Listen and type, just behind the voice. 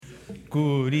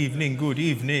Good evening, good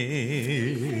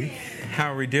evening.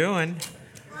 How are we doing?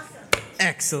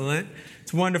 Excellent.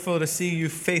 It's wonderful to see you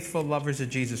faithful lovers of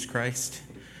Jesus Christ.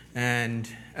 And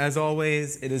as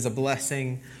always, it is a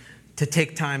blessing to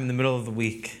take time in the middle of the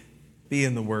week, be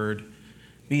in the Word,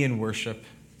 be in worship,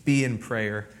 be in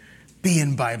prayer, be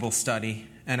in Bible study,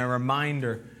 and a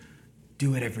reminder,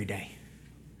 do it every day.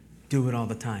 Do it all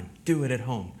the time. Do it at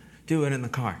home. Do it in the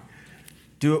car.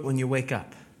 Do it when you wake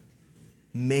up.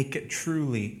 Make it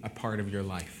truly a part of your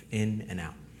life, in and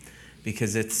out.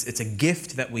 Because it's a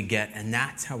gift that we get, and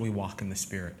that's how we walk in the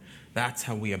Spirit. That's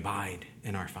how we abide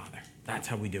in our Father. That's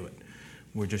how we do it.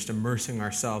 We're just immersing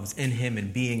ourselves in Him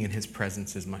and being in His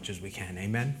presence as much as we can.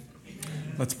 Amen?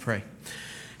 Let's pray.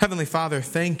 Heavenly Father,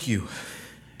 thank you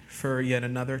for yet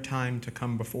another time to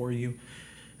come before you,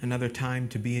 another time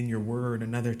to be in your word,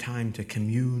 another time to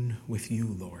commune with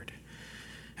you, Lord.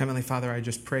 Heavenly Father, I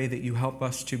just pray that you help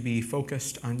us to be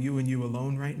focused on you and you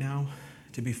alone right now,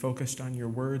 to be focused on your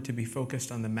word, to be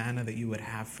focused on the manna that you would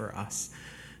have for us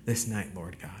this night,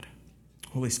 Lord God.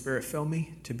 Holy Spirit, fill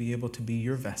me to be able to be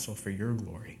your vessel for your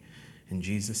glory. In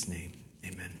Jesus' name,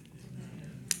 amen.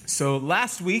 So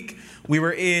last week, we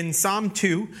were in Psalm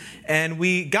 2, and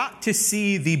we got to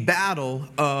see the battle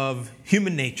of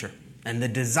human nature and the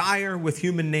desire with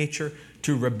human nature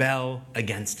to rebel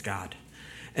against God.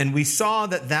 And we saw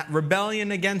that rebellion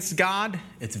against God,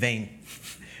 it's vain.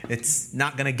 It's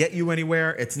not going to get you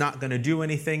anywhere. It's not going to do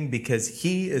anything because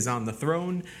He is on the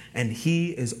throne and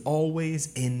He is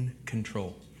always in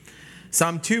control.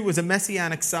 Psalm 2 was a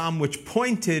messianic psalm which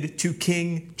pointed to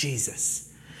King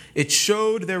Jesus. It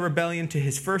showed their rebellion to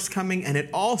His first coming, and it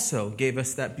also gave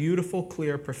us that beautiful,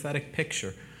 clear, prophetic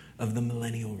picture of the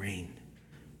millennial reign,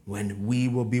 when we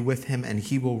will be with Him and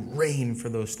He will reign for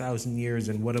those 1,000 years,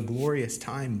 and what a glorious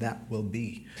time that will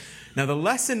be. Now, the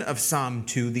lesson of Psalm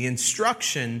 2, the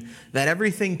instruction that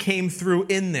everything came through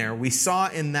in there, we saw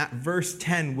in that verse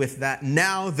 10 with that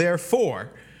now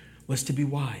therefore, was to be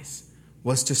wise,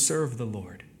 was to serve the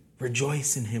Lord,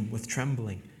 rejoice in Him with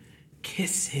trembling,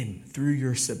 kiss Him through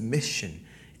your submission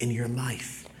in your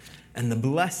life. And the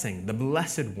blessing, the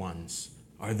blessed ones,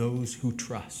 are those who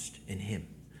trust in Him.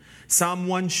 Psalm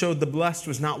 1 showed the blessed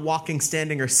was not walking,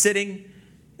 standing, or sitting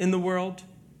in the world.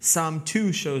 Psalm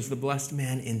 2 shows the blessed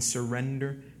man in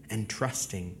surrender and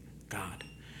trusting God.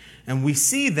 And we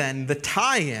see then the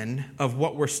tie-in of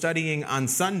what we're studying on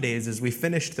Sundays as we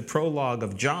finished the prologue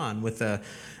of John with the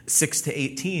 6 to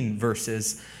 18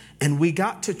 verses. And we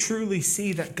got to truly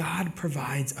see that God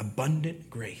provides abundant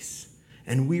grace.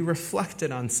 And we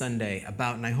reflected on Sunday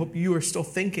about, and I hope you are still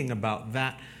thinking about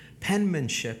that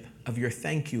penmanship of your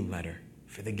thank you letter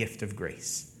for the gift of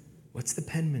grace. What's the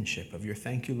penmanship of your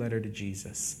thank you letter to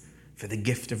Jesus for the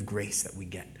gift of grace that we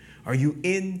get? Are you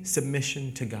in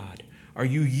submission to God? Are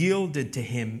you yielded to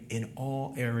Him in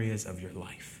all areas of your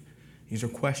life? These are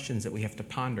questions that we have to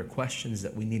ponder, questions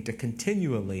that we need to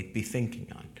continually be thinking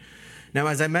on. Now,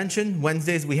 as I mentioned,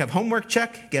 Wednesdays we have homework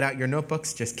check. Get out your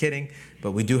notebooks. Just kidding.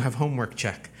 But we do have homework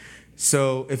check.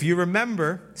 So if you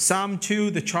remember, Psalm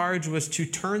 2, the charge was to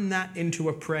turn that into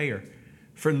a prayer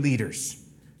for leaders,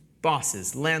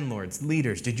 bosses, landlords,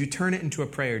 leaders. Did you turn it into a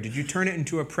prayer? Did you turn it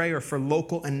into a prayer for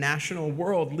local and national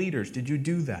world leaders? Did you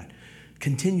do that?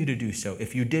 Continue to do so.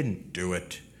 If you didn't, do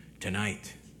it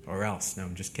tonight or else. No,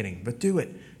 I'm just kidding. But do it.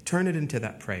 Turn it into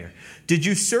that prayer. Did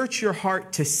you search your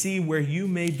heart to see where you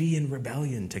may be in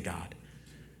rebellion to God,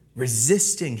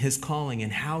 resisting His calling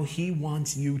and how He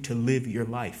wants you to live your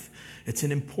life? It's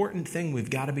an important thing we've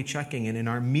got to be checking. And in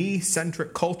our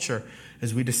me-centric culture,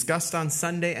 as we discussed on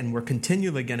Sunday, and we're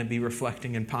continually going to be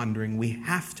reflecting and pondering, we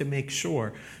have to make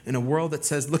sure in a world that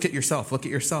says, look at yourself, look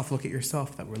at yourself, look at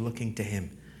yourself, that we're looking to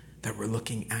Him, that we're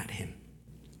looking at Him,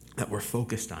 that we're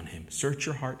focused on Him. Search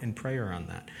your heart in prayer on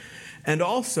that. And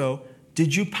also,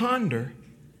 did you ponder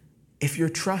if your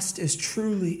trust is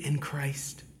truly in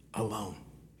Christ alone?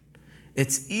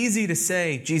 It's easy to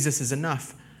say Jesus is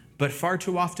enough, but far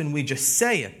too often we just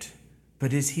say it.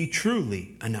 But is He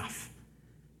truly enough?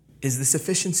 Is the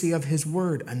sufficiency of His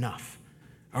word enough?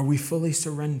 Are we fully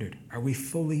surrendered? Are we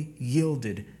fully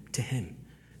yielded to Him?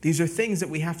 These are things that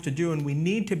we have to do, and we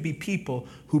need to be people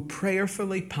who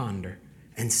prayerfully ponder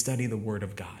and study the Word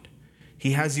of God.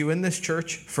 He has you in this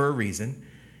church for a reason.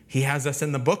 He has us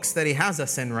in the books that He has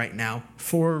us in right now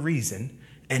for a reason.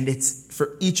 And it's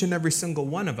for each and every single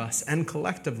one of us and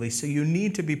collectively. So you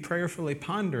need to be prayerfully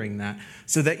pondering that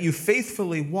so that you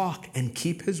faithfully walk and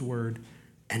keep His word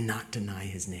and not deny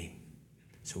His name.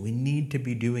 So we need to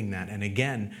be doing that. And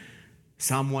again,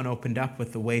 Psalm 1 opened up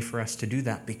with the way for us to do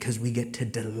that because we get to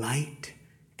delight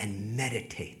and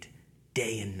meditate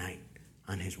day and night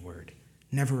on His word.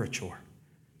 never a chore.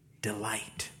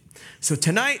 Delight. So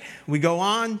tonight we go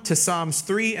on to Psalms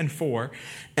 3 and 4,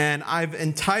 and I've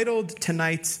entitled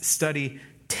tonight's study,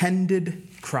 Tended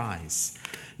Cries.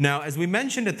 Now, as we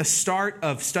mentioned at the start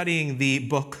of studying the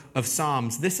book of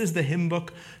Psalms, this is the hymn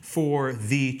book for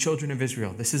the children of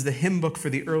Israel. This is the hymn book for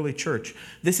the early church.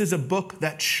 This is a book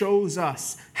that shows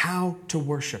us how to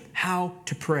worship, how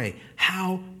to pray,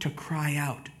 how to cry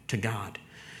out to God.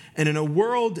 And in a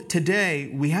world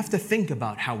today, we have to think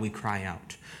about how we cry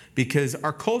out. Because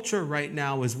our culture right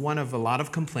now is one of a lot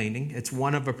of complaining. It's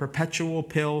one of a perpetual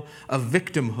pill of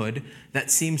victimhood that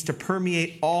seems to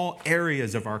permeate all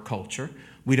areas of our culture.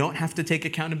 We don't have to take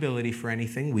accountability for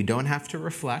anything. We don't have to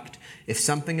reflect. If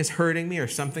something is hurting me or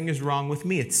something is wrong with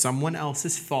me, it's someone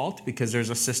else's fault because there's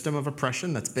a system of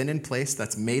oppression that's been in place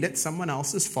that's made it someone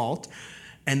else's fault.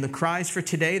 And the cries for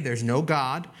today, there's no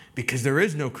God because there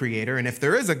is no creator. And if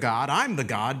there is a God, I'm the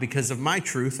God because of my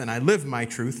truth, and I live my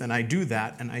truth, and I do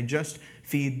that, and I just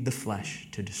feed the flesh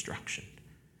to destruction.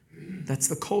 That's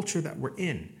the culture that we're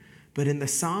in. But in the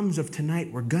Psalms of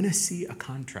tonight, we're going to see a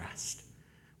contrast.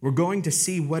 We're going to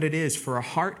see what it is for a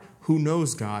heart who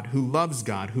knows God, who loves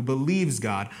God, who believes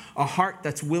God, a heart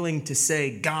that's willing to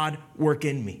say, God, work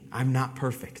in me. I'm not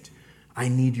perfect. I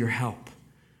need your help.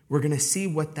 We're going to see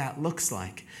what that looks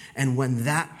like, and when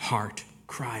that heart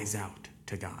cries out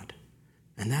to God.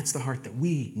 And that's the heart that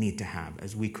we need to have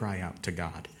as we cry out to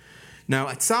God. Now,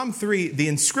 at Psalm 3, the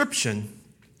inscription,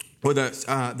 or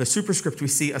the superscript, we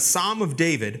see a psalm of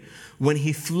David when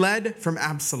he fled from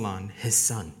Absalom, his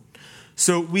son.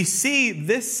 So we see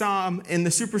this psalm in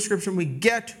the superscription. We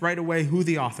get right away who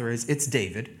the author is. It's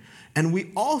David. And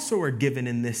we also are given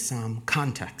in this psalm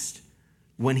context.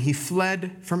 When he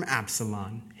fled from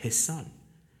Absalom, his son.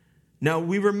 Now,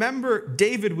 we remember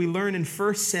David, we learn in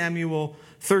 1 Samuel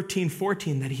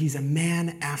 13:14 that he's a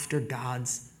man after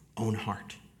God's own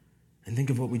heart. And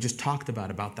think of what we just talked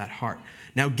about that heart.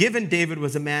 Now, given David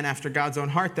was a man after God's own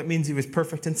heart, that means he was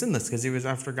perfect and sinless because he was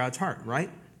after God's heart, right?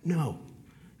 No,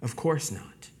 of course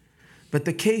not. But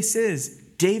the case is,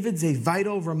 David's a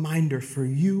vital reminder for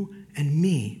you and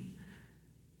me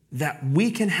that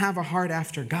we can have a heart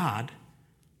after God,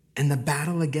 and the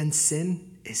battle against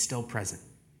sin is still present.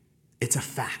 It's a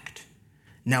fact.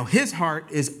 Now, his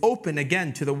heart is open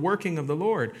again to the working of the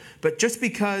Lord. But just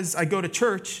because I go to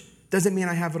church doesn't mean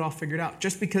I have it all figured out.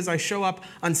 Just because I show up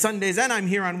on Sundays and I'm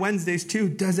here on Wednesdays too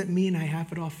doesn't mean I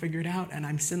have it all figured out and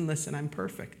I'm sinless and I'm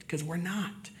perfect. Because we're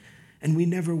not. And we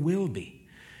never will be.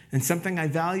 And something I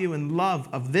value and love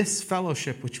of this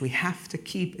fellowship, which we have to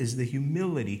keep, is the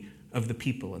humility of the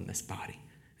people in this body.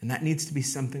 And that needs to be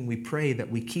something we pray that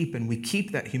we keep, and we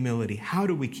keep that humility. How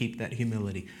do we keep that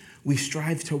humility? We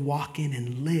strive to walk in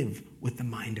and live with the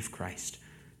mind of Christ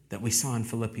that we saw in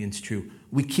Philippians 2.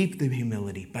 We keep the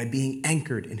humility by being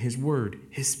anchored in his word,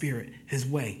 his spirit, his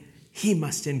way. He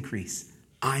must increase.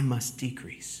 I must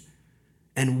decrease.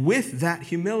 And with that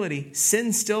humility,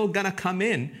 sin's still going to come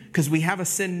in because we have a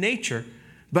sin nature.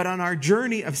 But on our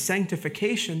journey of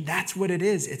sanctification, that's what it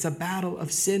is. It's a battle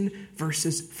of sin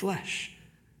versus flesh.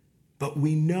 But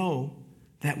we know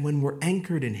that when we're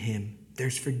anchored in him,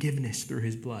 there's forgiveness through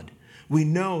his blood. We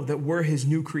know that we're his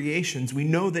new creations. We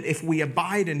know that if we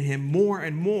abide in him more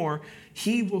and more,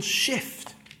 he will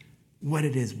shift what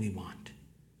it is we want.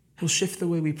 He'll shift the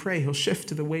way we pray. He'll shift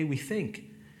to the way we think.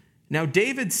 Now,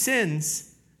 David's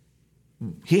sins,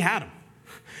 he had them.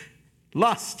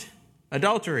 Lust,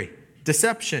 adultery,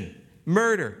 deception,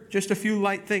 murder, just a few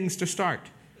light things to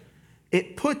start.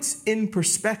 It puts in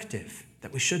perspective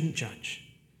that we shouldn't judge.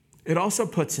 It also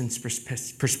puts in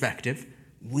perspective,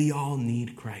 we all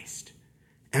need Christ.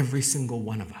 Every single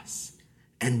one of us.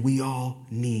 And we all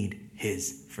need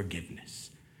his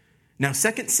forgiveness. Now,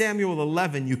 2 Samuel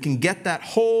 11, you can get that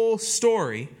whole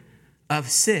story of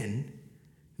sin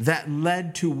that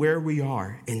led to where we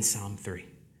are in Psalm 3.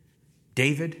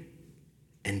 David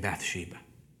and Bathsheba.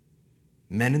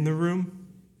 Men in the room,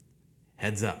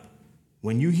 heads up.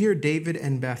 When you hear David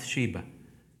and Bathsheba,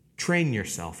 train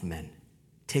yourself, men.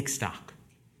 Take stock.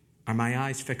 Are my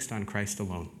eyes fixed on Christ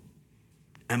alone?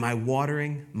 Am I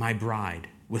watering my bride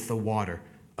with the water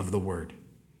of the word?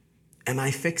 Am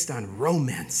I fixed on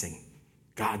romancing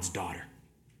God's daughter?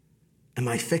 Am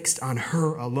I fixed on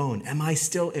her alone? Am I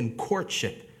still in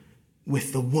courtship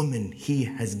with the woman he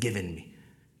has given me?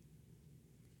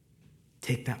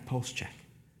 Take that pulse check.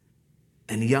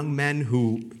 And young men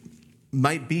who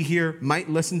might be here, might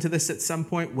listen to this at some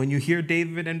point. When you hear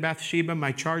David and Bathsheba,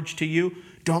 my charge to you,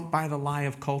 don't buy the lie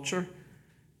of culture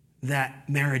that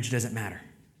marriage doesn't matter.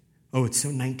 Oh, it's so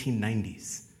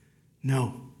 1990s.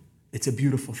 No, it's a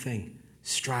beautiful thing.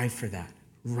 Strive for that.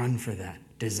 Run for that.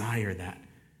 Desire that.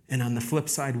 And on the flip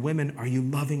side, women, are you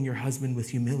loving your husband with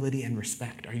humility and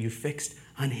respect? Are you fixed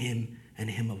on him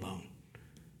and him alone?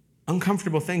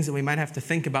 Uncomfortable things that we might have to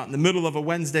think about in the middle of a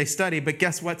Wednesday study. But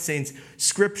guess what, saints?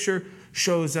 Scripture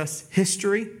shows us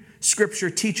history. Scripture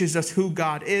teaches us who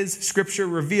God is. Scripture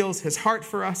reveals his heart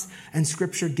for us. And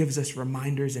Scripture gives us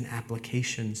reminders and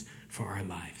applications for our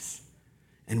lives.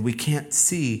 And we can't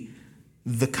see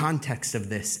the context of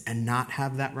this and not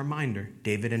have that reminder.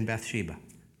 David and Bathsheba.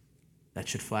 That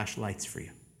should flash lights for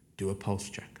you. Do a pulse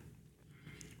check.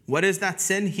 What is that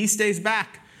sin? He stays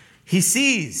back. He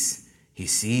sees. He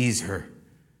sees her.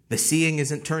 The seeing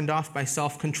isn't turned off by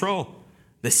self-control.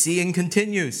 The seeing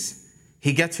continues.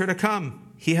 He gets her to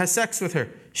come. He has sex with her.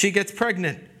 She gets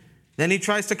pregnant. Then he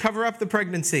tries to cover up the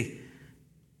pregnancy.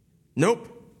 Nope.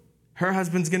 Her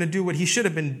husband's going to do what he should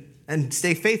have been and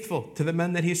stay faithful to the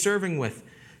men that he's serving with.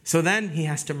 So then he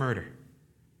has to murder.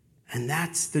 And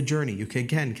that's the journey. You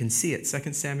can see it.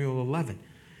 2 Samuel 11.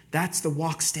 That's the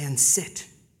walk, stand, sit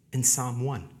in Psalm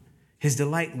 1. His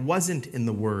delight wasn't in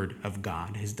the word of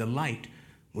God. His delight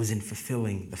was in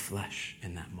fulfilling the flesh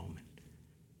in that moment.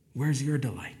 Where's your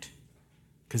delight?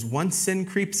 Because once sin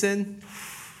creeps in,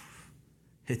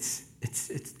 it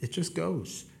just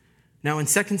goes. Now in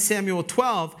 2 Samuel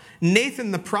 12,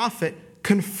 Nathan the prophet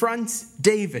confronts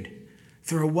David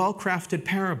through a well-crafted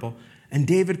parable. And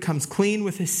David comes clean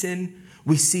with his sin.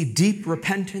 We see deep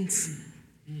repentance.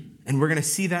 And we're going to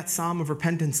see that psalm of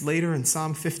repentance later in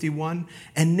Psalm 51.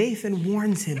 And Nathan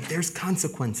warns him there's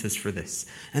consequences for this.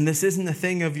 And this isn't a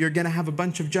thing of you're going to have a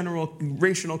bunch of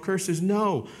generational curses.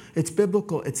 No, it's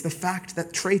biblical. It's the fact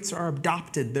that traits are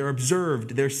adopted, they're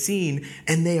observed, they're seen,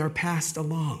 and they are passed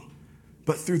along.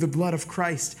 But through the blood of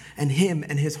Christ and him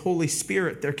and his Holy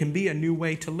Spirit, there can be a new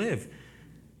way to live.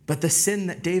 But the sin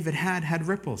that David had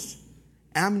ripples.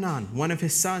 Amnon, one of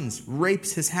his sons,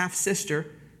 rapes his half-sister,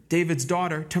 David's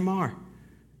daughter, Tamar.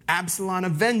 Absalom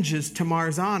avenges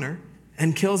Tamar's honor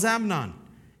and kills Amnon.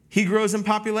 He grows in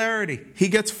popularity. He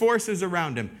gets forces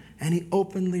around him. And he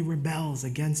openly rebels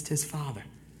against his father,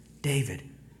 David.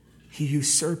 He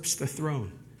usurps the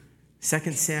throne.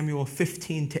 2 Samuel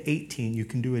 15 to 18, you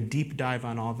can do a deep dive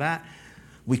on all that.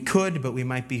 We could, but we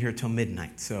might be here till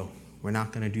midnight, so we're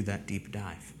not going to do that deep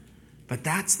dive. But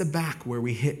that's the back where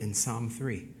we hit in Psalm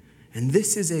 3. And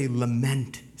this is a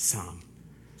lament psalm.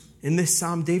 In this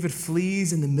psalm, David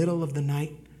flees in the middle of the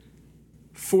night,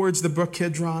 fords the brook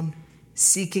Kidron,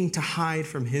 seeking to hide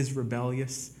from his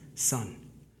rebellious son.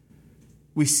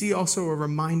 We see also a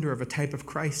reminder of a type of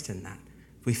Christ in that.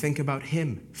 We think about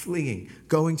him fleeing,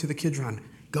 going to the Kidron,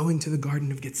 going to the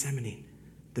Garden of Gethsemane,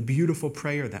 the beautiful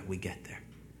prayer that we get there.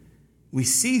 We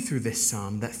see through this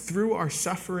psalm that through our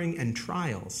suffering and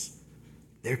trials,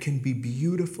 there can be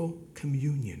beautiful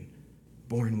communion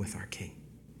born with our King,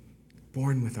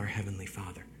 born with our Heavenly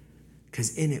Father,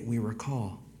 because in it we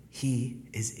recall he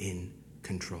is in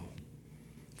control.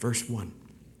 Verse 1,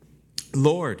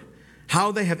 Lord,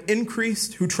 how they have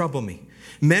increased who trouble me.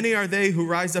 Many are they who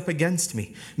rise up against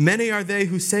me. Many are they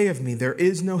who say of me, there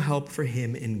is no help for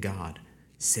him in God.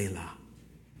 Selah.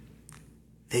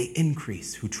 They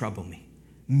increase who trouble me.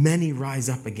 Many rise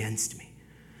up against me.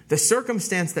 The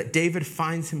circumstance that David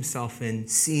finds himself in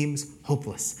seems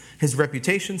hopeless. His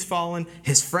reputation's fallen.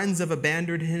 His friends have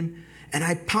abandoned him. And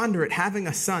I ponder it, having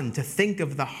a son, to think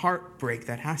of the heartbreak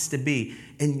that has to be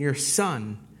in your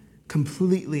son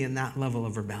completely in that level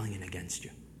of rebellion against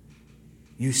you,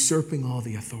 usurping all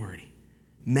the authority.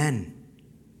 Men,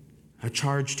 a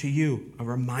charge to you, a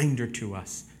reminder to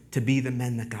us to be the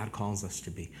men that God calls us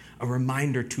to be, a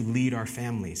reminder to lead our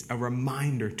families, a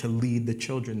reminder to lead the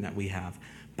children that we have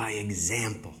by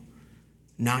example,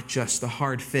 not just the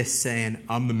hard fist saying,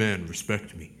 I'm the man,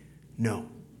 respect me. No,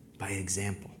 by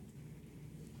example.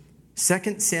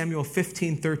 2 Samuel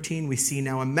 15:13, we see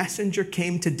now a messenger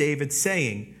came to David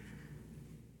saying,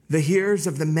 the ears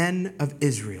of the men of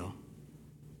Israel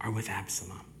are with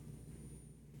Absalom.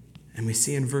 And we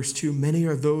see in verse 2, many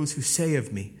are those who say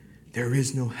of me, there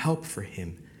is no help for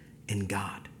him in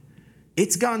God.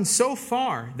 It's gone so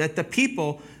far that the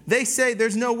people, they say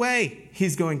there's no way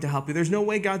he's going to help you. There's no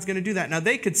way God's going to do that. Now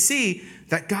they could see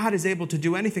that God is able to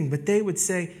do anything, but they would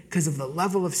say, because of the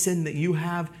level of sin that you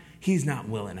have, he's not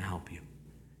willing to help you.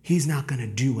 He's not going to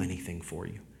do anything for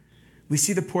you. We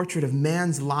see the portrait of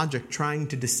man's logic trying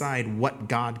to decide what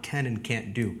God can and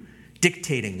can't do,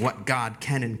 dictating what God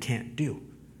can and can't do.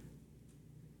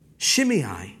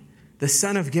 Shimei, the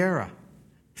son of Gera,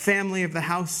 family of the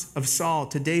house of Saul,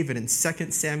 to David in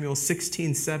 2 Samuel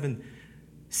 16:7,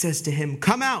 says to him,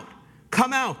 come out,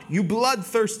 you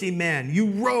bloodthirsty man, you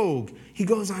rogue. He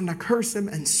goes on to curse him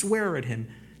and swear at him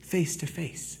face to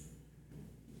face.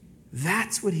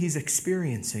 That's what he's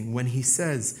experiencing when he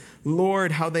says,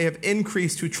 Lord, how they have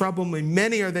increased who trouble me.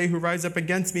 Many are they who rise up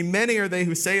against me. Many are they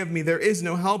who say of me, there is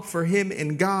no help for him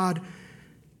in God.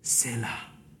 Selah.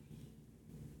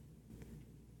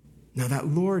 Now that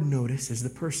Lord, notice, is the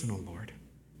personal Lord.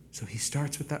 So he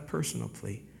starts with that personal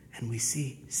plea, and we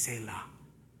see Selah,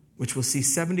 which we'll see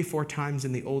 74 times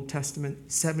in the Old Testament,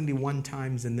 71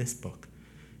 times in this book.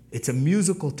 It's a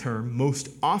musical term, most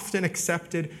often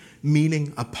accepted,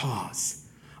 meaning a pause,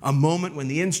 a moment when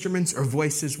the instruments or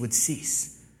voices would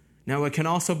cease. Now, it can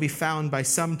also be found by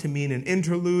some to mean an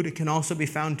interlude. It can also be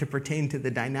found to pertain to the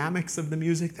dynamics of the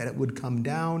music, that it would come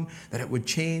down, that it would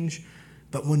change.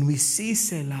 But when we see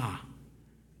Selah,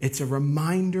 it's a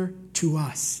reminder to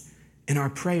us in our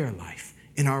prayer life,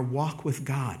 in our walk with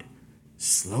God.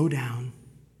 Slow down,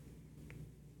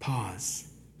 pause,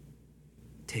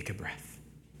 take a breath.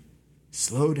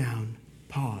 Slow down,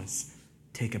 pause,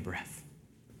 take a breath.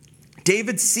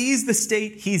 David sees the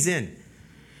state he's in.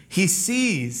 He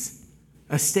sees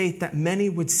a state that many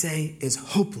would say is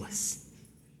hopeless.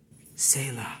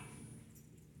 Selah.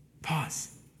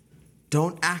 Pause.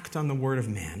 Don't act on the word of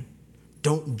man.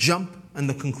 Don't jump on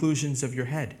the conclusions of your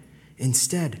head.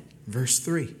 Instead, verse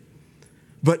 3.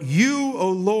 But you, O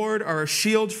Lord, are a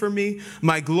shield for me,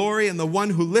 my glory, and the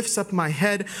one who lifts up my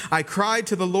head. I cried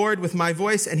to the Lord with my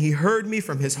voice, and he heard me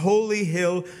from his holy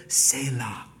hill,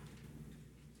 Selah.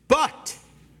 But,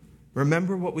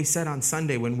 remember what we said on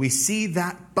Sunday, when we see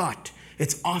that but,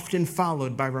 it's often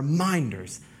followed by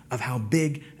reminders of how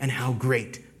big and how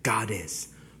great God is.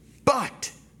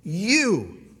 But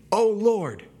you, O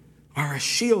Lord, are a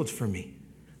shield for me,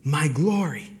 my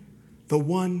glory, the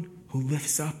one who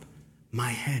lifts up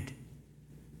my head.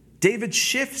 David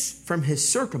shifts from his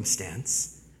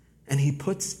circumstance and he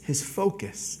puts his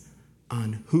focus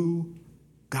on who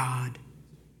God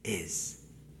is.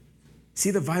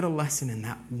 See the vital lesson in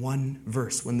that one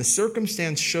verse. When the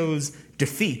circumstance shows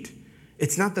defeat,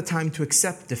 it's not the time to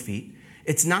accept defeat.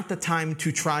 It's not the time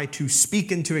to try to speak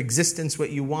into existence what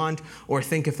you want or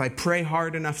think if I pray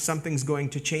hard enough, something's going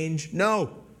to change.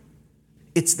 No,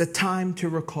 it's the time to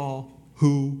recall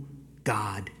who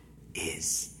God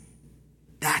is.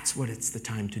 That's what it's the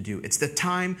time to do. It's the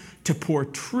time to pour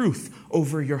truth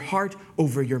over your heart,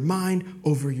 over your mind,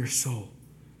 over your soul.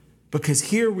 Because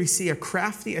here we see a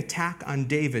crafty attack on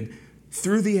David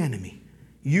through the enemy,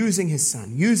 using his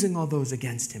son, using all those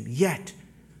against him. Yet,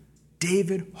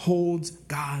 David holds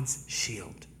God's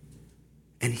shield,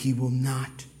 and he will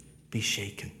not be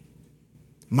shaken.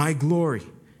 My glory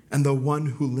and the one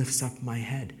who lifts up my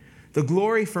head. The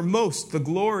glory for most, the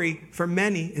glory for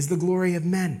many is the glory of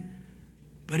men.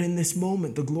 But in this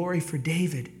moment, the glory for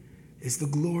David is the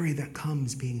glory that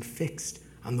comes being fixed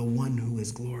on the one who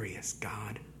is glorious,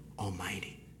 God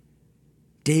Almighty.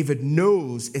 David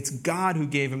knows it's God who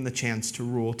gave him the chance to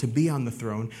rule, to be on the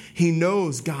throne. He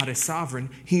knows God is sovereign.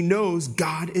 He knows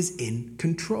God is in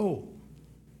control.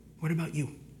 What about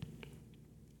you?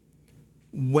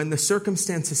 When the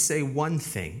circumstances say one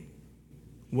thing,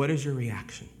 what is your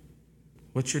reaction?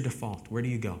 What's your default? Where do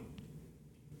you go?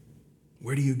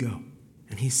 Where do you go?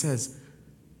 And he says,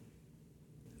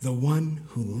 the one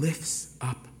who lifts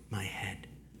up my head.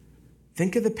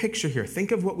 Think of the picture here.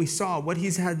 Think of what we saw, what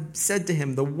he's had said to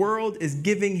him. The world is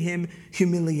giving him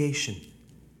humiliation.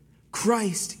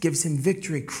 Christ gives him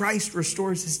victory. Christ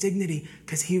restores his dignity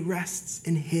because he rests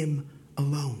in him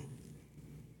alone.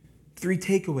 3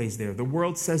 takeaways there. The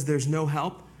world says there's no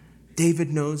help.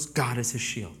 David knows God is his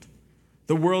shield.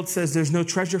 The world says there's no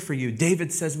treasure for you.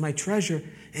 David says my treasure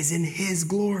is in his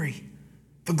glory,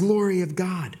 the glory of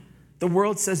God. The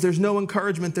world says there's no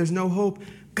encouragement, there's no hope.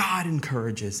 God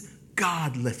encourages.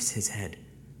 God lifts his head.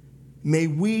 May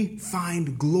we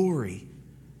find glory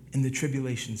in the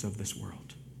tribulations of this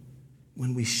world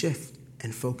when we shift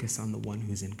and focus on the one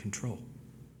who's in control.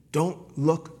 Don't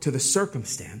look to the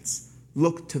circumstance.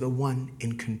 Look to the one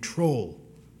in control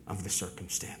of the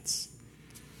circumstance.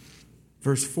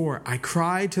 Verse 4, I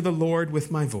cried to the Lord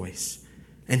with my voice,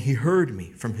 and he heard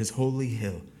me from his holy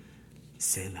hill,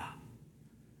 Selah.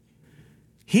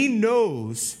 He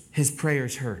knows his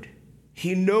prayers heard.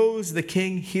 He knows the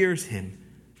king hears him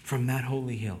from that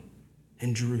holy hill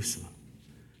in Jerusalem.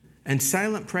 And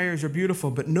silent prayers are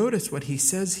beautiful, but notice what he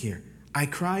says here. I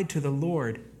cried to the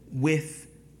Lord with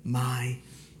my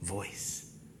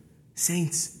voice.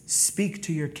 Saints, speak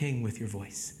to your king with your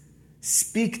voice.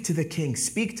 Speak to the king.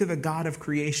 Speak to the God of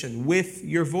creation with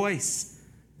your voice.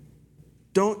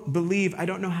 Don't believe, I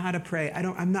don't know how to pray.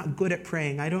 I'm not good at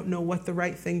praying. I don't know what the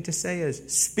right thing to say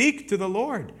is. Speak to the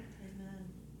Lord.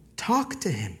 Amen. Talk to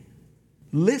him.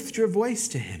 Lift your voice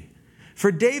to him.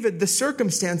 For David, the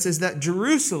circumstance is that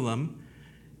Jerusalem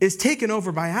is taken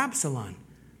over by Absalom.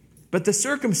 But the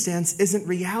circumstance isn't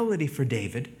reality for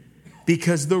David,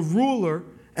 because the ruler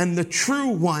and the true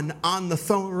one on the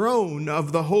throne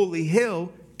of the holy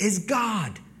hill is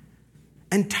God.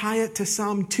 And tie it to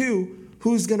Psalm 2,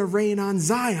 who's going to reign on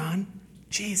Zion?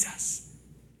 Jesus.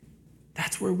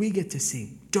 That's where we get to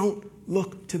see. Don't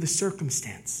look to the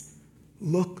circumstance.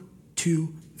 Look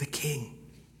to the King.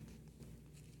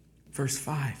 Verse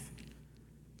 5.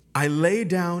 I lay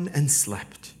down and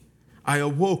slept. I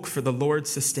awoke, for the Lord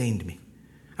sustained me.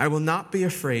 I will not be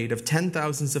afraid of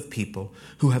 10,000s of people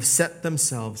who have set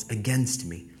themselves against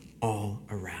me all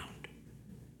around.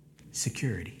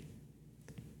 Security.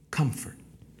 Comfort.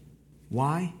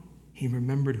 Why? He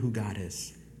remembered who God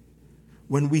is.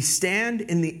 When we stand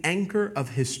in the anchor of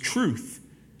his truth,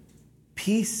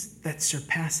 peace that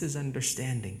surpasses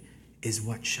understanding is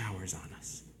what showers on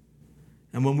us.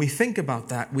 And when we think about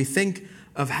that, we think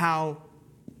of how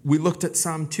we looked at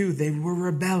Psalm 2, they were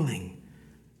rebelling.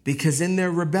 Because in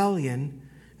their rebellion,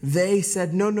 they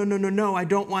said, no, I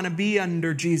don't want to be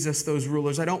under Jesus, those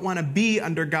rulers. I don't want to be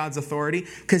under God's authority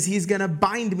because he's going to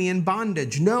bind me in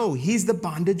bondage. No, he's the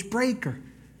bondage breaker.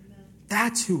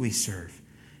 That's who we serve.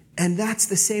 And that's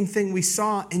the same thing we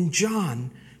saw in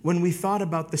John when we thought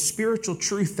about the spiritual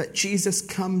truth that Jesus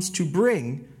comes to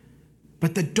bring,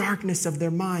 but the darkness of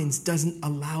their minds doesn't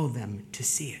allow them to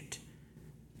see it.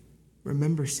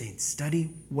 Remember, saints,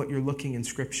 study what you're looking in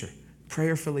Scripture.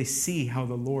 Prayerfully see how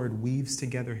the Lord weaves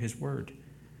together his word.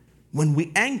 When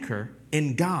we anchor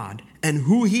in God and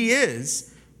who he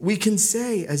is, we can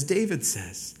say, as David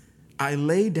says, I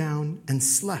lay down and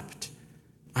slept.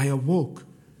 I awoke,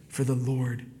 for the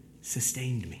Lord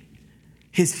sustained me.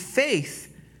 His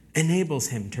faith enables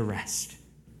him to rest,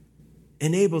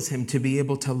 enables him to be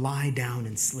able to lie down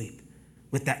and sleep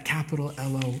with that capital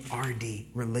L-O-R-D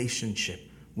relationship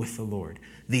with the Lord.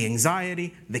 The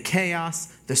anxiety, the chaos,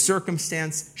 the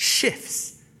circumstance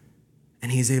shifts,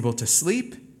 and he's able to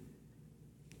sleep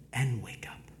and wake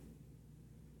up.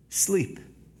 Sleep.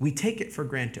 We take it for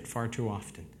granted far too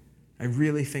often. I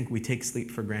really think we take sleep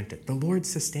for granted. The Lord's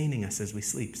sustaining us as we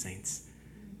sleep, saints.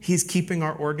 He's keeping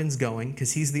our organs going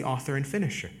because he's the author and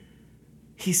finisher.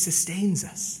 He sustains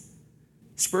us.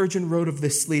 Spurgeon wrote of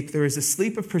this sleep, there is a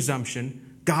sleep of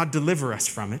presumption. God deliver us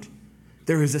from it.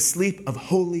 There is a sleep of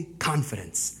holy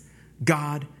confidence.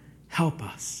 God, help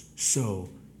us so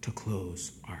to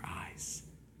close our eyes.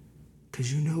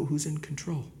 Because you know who's in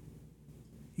control.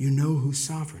 You know who's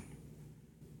sovereign.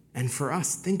 And for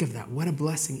us, think of that. What a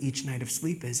blessing each night of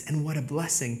sleep is. And what a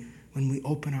blessing when we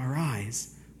open our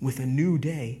eyes with a new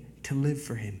day to live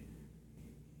for him.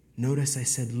 Notice I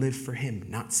said live for him,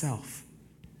 not self.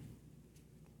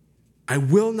 I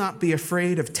will not be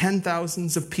afraid of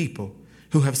 10,000s of people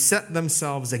who have set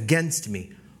themselves against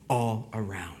me all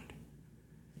around.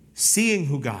 Seeing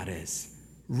who God is,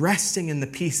 resting in the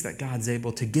peace that God's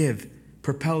able to give,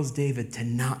 propels David to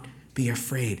not be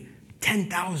afraid.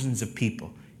 10,000s of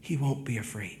people, he won't be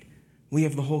afraid. We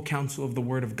have the whole counsel of the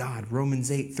word of God, Romans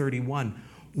 8:31.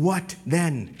 What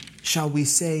then shall we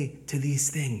say to these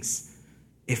things?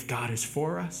 If God is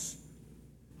for us,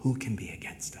 who can be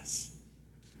against us?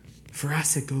 For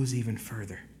us, it goes even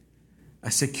further.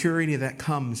 A security that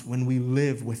comes when we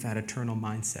live with that eternal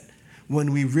mindset.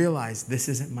 When we realize this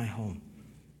isn't my home.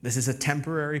 This is a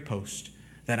temporary post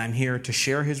that I'm here to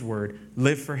share his word,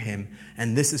 live for him,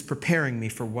 and this is preparing me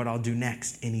for what I'll do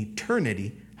next in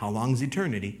eternity. How long's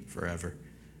eternity? Forever.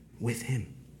 With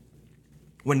him.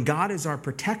 When God is our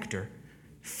protector,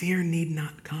 fear need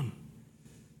not come.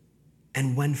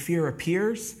 And when fear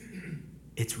appears,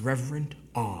 it's reverent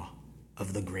awe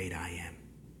of the great I am.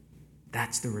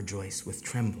 That's the rejoice with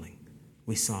trembling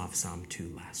we saw of Psalm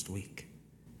 2 last week.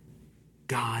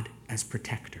 God as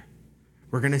protector.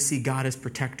 We're going to see God as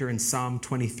protector in Psalm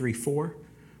 23:4.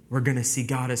 We're going to see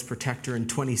God as protector in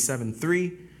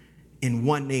 27:3, in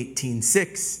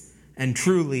 118:6, and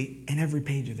truly in every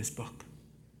page of this book.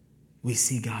 We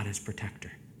see God as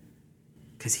protector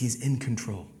because he's in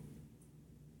control.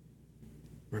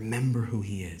 Remember who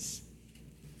he is.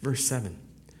 Verse 7.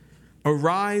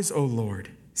 Arise, O Lord.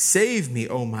 Save me,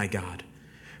 O my God.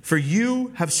 For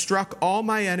you have struck all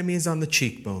my enemies on the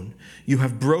cheekbone. You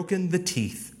have broken the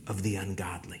teeth of the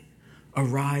ungodly.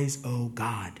 Arise, O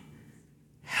God.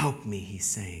 Help me, he's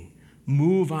saying.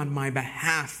 Move on my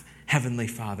behalf, Heavenly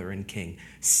Father and King.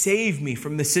 Save me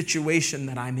from the situation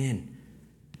that I'm in.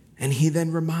 And he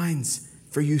then reminds,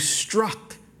 for you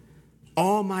struck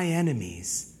all my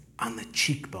enemies on the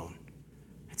cheekbone.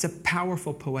 It's a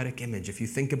powerful poetic image. If you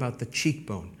think about the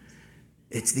cheekbone,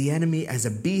 It's the enemy as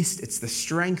a beast. It's the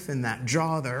strength in that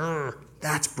jaw.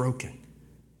 That's broken.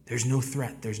 There's no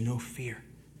threat. There's no fear.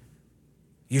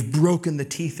 You've broken the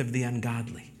teeth of the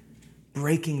ungodly.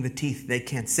 Breaking the teeth. They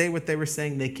can't say what they were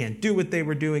saying. They can't do what they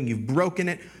were doing. You've broken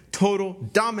it. Total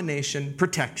domination,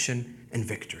 protection, and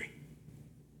victory.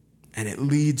 And it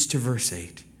leads to verse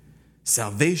 8.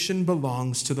 Salvation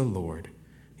belongs to the Lord.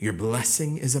 Your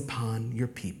blessing is upon your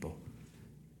people.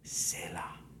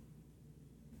 Selah.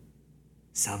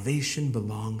 Salvation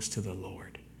belongs to the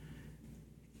Lord.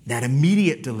 That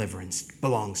immediate deliverance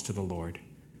belongs to the Lord.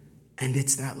 And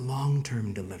it's that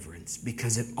long-term deliverance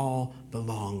because it all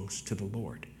belongs to the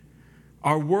Lord.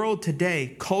 Our world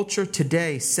today, culture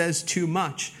today, says too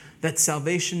much that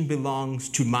salvation belongs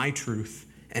to my truth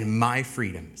and my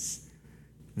freedoms.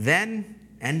 Then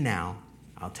and now,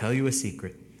 I'll tell you a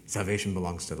secret. Salvation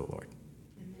belongs to the Lord.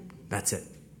 That's it.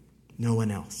 No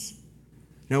one else.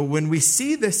 Now, when we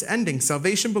see this ending,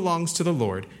 salvation belongs to the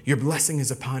Lord, your blessing is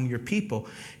upon your people,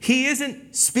 he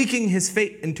isn't speaking his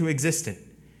fate into existence.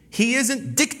 He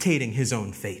isn't dictating his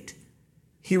own fate.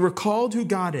 He recalled who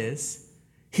God is.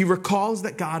 He recalls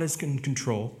that God is in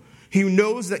control. He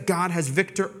knows that God has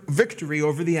victory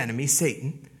over the enemy,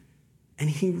 Satan. And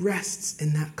he rests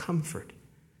in that comfort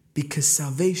because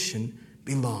salvation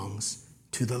belongs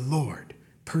to the Lord,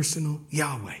 personal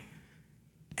Yahweh.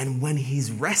 And when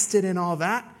he's rested in all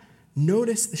that,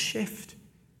 notice the shift.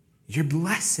 Your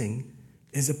blessing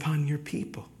is upon your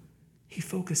people. He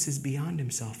focuses beyond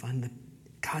himself on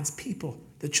God's people,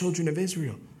 the children of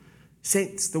Israel.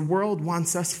 Saints, the world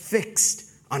wants us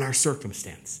fixed on our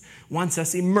circumstance, wants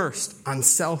us immersed on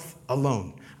self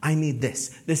alone. I need this.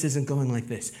 This isn't going like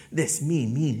this. This,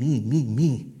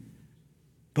 me.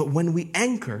 But when we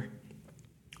anchor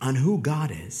on who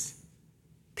God is,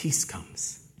 peace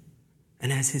comes.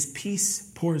 And as his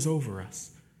peace pours over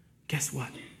us, guess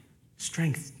what?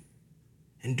 Strength,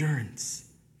 endurance,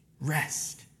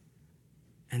 rest.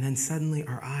 And then suddenly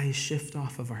our eyes shift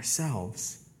off of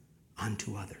ourselves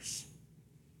onto others.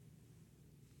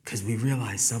 Because we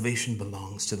realize salvation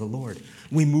belongs to the Lord.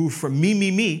 We move from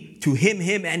me to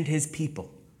him, and his people.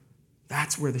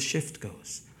 That's where the shift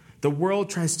goes. The world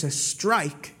tries to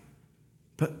strike,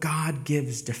 but God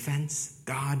gives defense.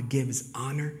 God gives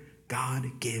honor.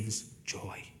 God gives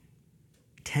joy.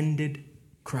 Tended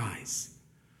cries.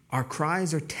 Our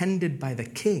cries are tended by the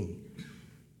King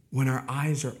when our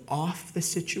eyes are off the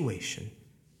situation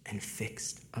and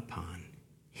fixed upon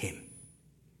him.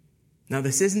 Now,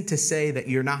 this isn't to say that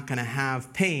you're not going to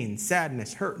have pain,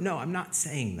 sadness, hurt. No, I'm not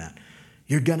saying that.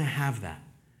 You're going to have that.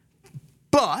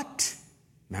 But,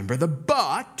 remember the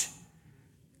but,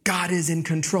 God is in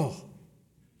control.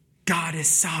 God is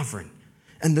sovereign.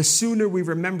 And the sooner we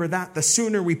remember that, the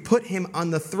sooner we put him on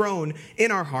the throne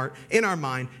in our heart, in our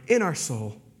mind, in our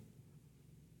soul,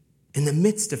 in the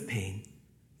midst of pain,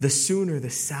 the sooner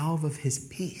the salve of his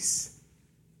peace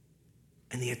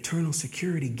and the eternal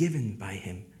security given by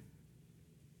him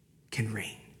can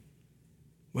reign.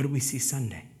 What do we see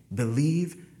Sunday?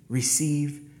 Believe,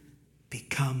 receive,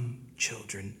 become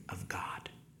children of God.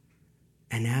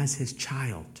 And as his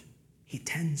child, he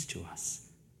tends to us,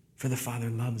 for the Father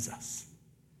loves us.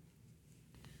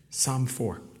 Psalm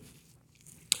 4.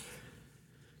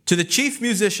 To the chief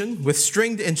musician with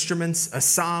stringed instruments, a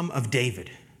psalm of David.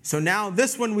 So now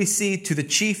this one we see to the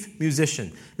chief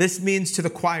musician. This means to the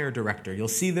choir director. You'll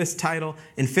see this title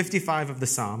in 55 of the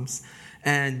Psalms.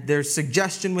 And there's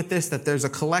suggestion with this that there's a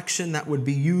collection that would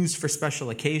be used for special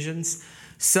occasions.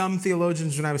 Some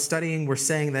theologians, when I was studying, were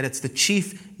saying that it's the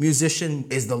chief musician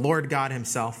is the Lord God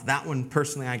himself. That one,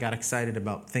 personally, I got excited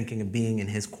about thinking of being in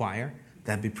his choir.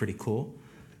 That'd be pretty cool.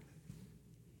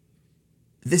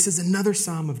 This is another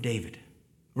Psalm of David.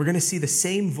 We're going to see the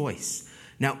same voice.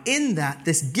 Now, in that,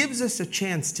 this gives us a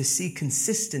chance to see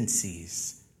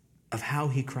consistencies of how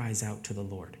he cries out to the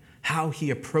Lord, how he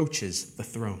approaches the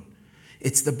throne.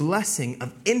 It's the blessing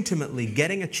of intimately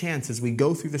getting a chance as we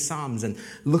go through the Psalms and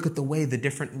look at the way the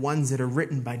different ones that are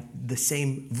written by the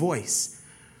same voice.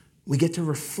 We get to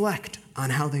reflect on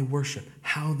how they worship,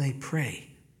 how they pray.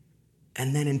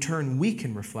 And then in turn, we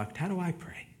can reflect, how do I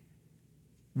pray?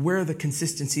 Where are the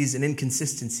consistencies and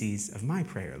inconsistencies of my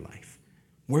prayer life?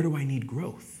 Where do I need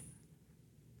growth?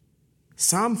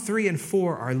 Psalm 3 and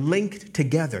 4 are linked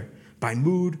together by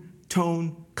mood,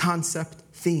 tone, concept,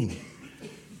 theme.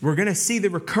 We're going to see the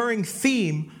recurring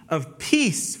theme of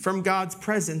peace from God's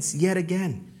presence yet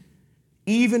again.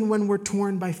 Even when we're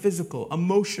torn by physical,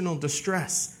 emotional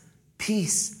distress,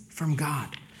 peace from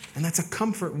God. And that's a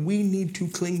comfort we need to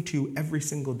cling to every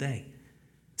single day.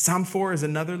 Psalm 4 is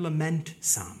another lament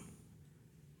psalm.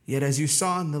 Yet as you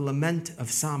saw in the lament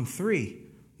of Psalm 3,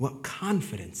 what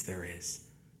confidence there is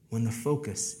when the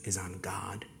focus is on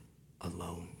God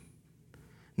alone.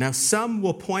 Now, some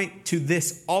will point to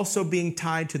this also being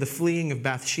tied to the fleeing of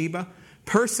Bathsheba.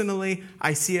 Personally,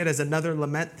 I see it as another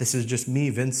lament. This is just me,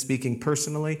 Vince, speaking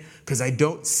personally, because I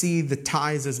don't see the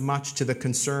ties as much to the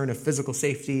concern of physical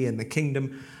safety and the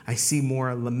kingdom. I see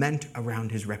more a lament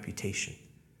around his reputation.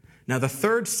 Now, the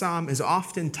third psalm is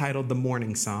often titled the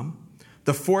morning psalm.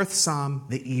 The fourth psalm,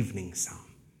 the evening psalm.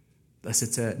 Thus,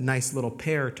 it's a nice little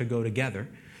pair to go together,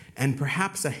 and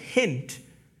perhaps a hint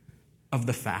of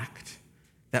the fact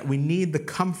that we need the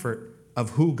comfort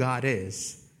of who God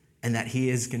is and that he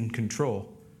is in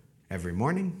control every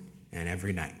morning and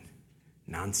every night,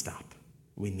 nonstop.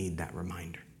 We need that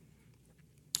reminder.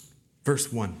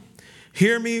 Verse 1,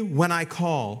 hear me when I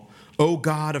call, O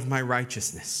God of my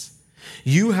righteousness.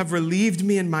 You have relieved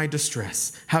me in my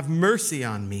distress. Have mercy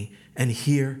on me and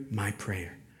hear my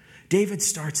prayer. David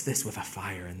starts this with a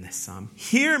fire in this psalm.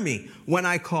 Hear me when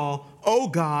I call, O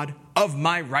God of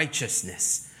my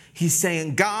righteousness. He's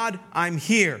saying, God, I'm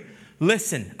here.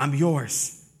 Listen, I'm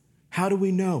yours. How do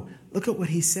we know? Look at what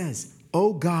he says.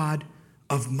 O God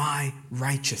of my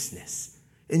righteousness.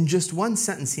 In just one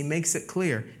sentence, he makes it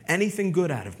clear. Anything good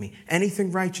out of me,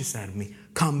 anything righteous out of me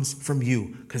comes from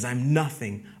you, because I'm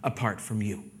nothing apart from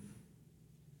you.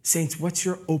 Saints, what's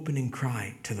your opening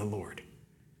cry to the Lord?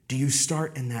 Do you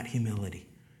start in that humility?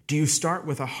 Do you start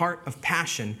with a heart of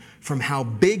passion from how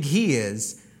big he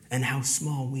is and how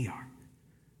small we are?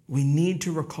 We need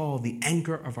to recall the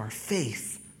anchor of our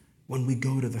faith when we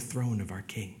go to the throne of our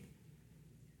King.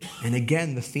 And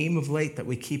again, the theme of late that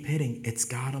we keep hitting, it's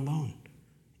God alone.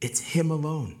 It's him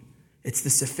alone. It's the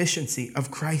sufficiency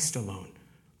of Christ alone.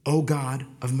 O God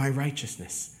of my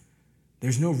righteousness.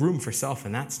 There's no room for self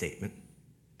in that statement.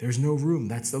 There's no room.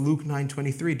 That's the Luke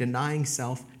 9:23, denying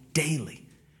self daily.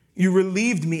 You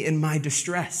relieved me in my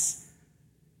distress.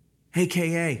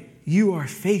 AKA, you are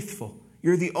faithful.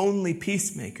 You're the only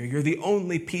peacemaker. You're the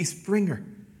only peace bringer.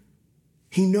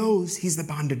 He knows he's the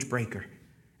bondage breaker.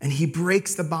 And he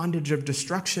breaks the bondage of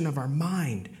destruction of our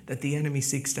mind that the enemy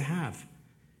seeks to have.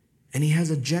 And he has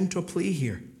a gentle plea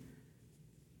here.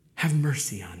 Have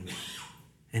mercy on me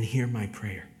and hear my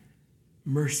prayer.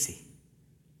 Mercy.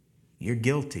 You're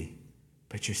guilty,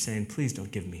 but you're saying, please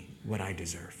don't give me what I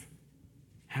deserve.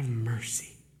 Have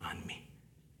mercy on me.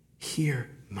 Hear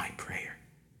my prayer.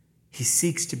 He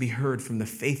seeks to be heard from the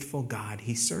faithful God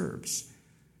he serves.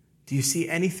 Do you see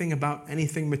anything about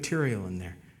anything material in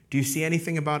there? Do you see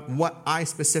anything about what I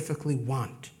specifically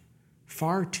want?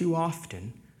 Far too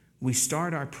often, we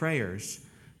start our prayers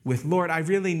with, Lord, I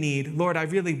really need, Lord, I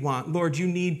really want, Lord, you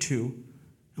need to.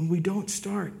 And we don't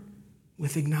start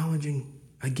with acknowledging,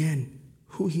 again,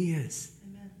 who he is.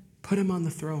 Amen. Put him on the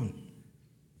throne.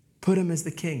 Put him as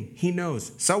the king. He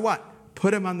knows. So what?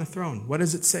 Put him on the throne. What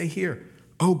does it say here?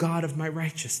 O God of my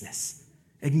righteousness.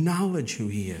 Acknowledge who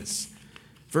he is.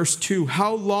 Verse 2,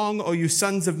 how long, O you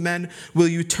sons of men, will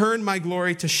you turn my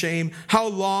glory to shame? How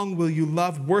long will you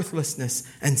love worthlessness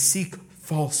and seek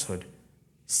falsehood?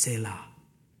 Selah.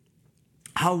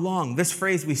 How long? This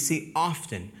phrase we see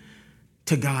often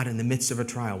to God in the midst of a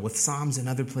trial, with Psalms and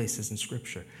other places in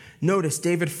Scripture. Notice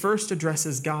David first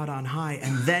addresses God on high,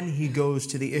 and then he goes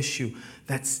to the issue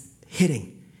that's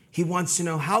hitting. He wants to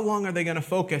know, how long are they going to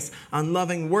focus on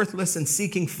loving worthless and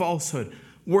seeking falsehood?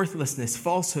 Worthlessness,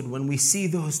 falsehood, when we see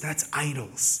those, that's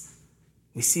idols.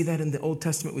 We see that in the Old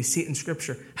Testament. We see it in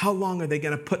Scripture. How long are they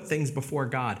going to put things before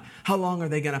God? How long are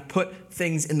they going to put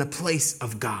things in the place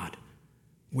of God?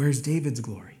 Where's David's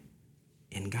glory?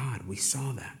 In God. We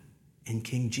saw that in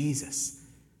King Jesus.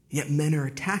 Yet men are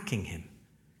attacking him.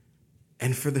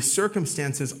 And for the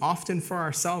circumstances, often for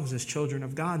ourselves as children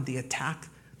of God, the attack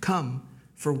come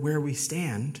for where we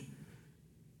stand,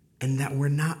 and that we're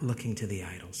not looking to the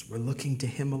idols. We're looking to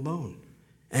him alone.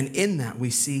 And in that we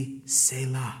see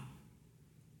Selah.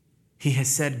 He has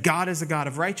said, God is a God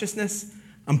of righteousness.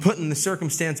 I'm putting the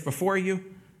circumstance before you.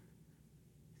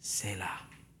 Selah.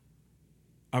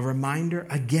 A reminder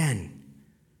again.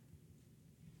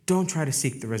 Don't try to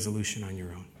seek the resolution on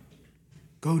your own.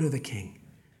 Go to the king.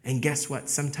 And guess what?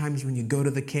 Sometimes when you go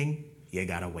to the king, you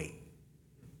gotta wait.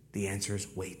 The answer is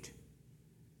wait.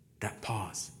 That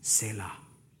pause. Selah.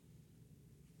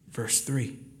 Verse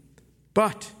 3,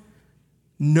 but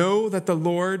know that the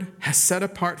Lord has set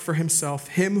apart for himself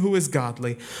him who is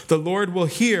godly. The Lord will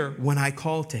hear when I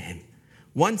call to him.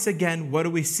 Once again, what do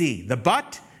we see? The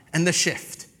but and the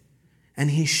shift.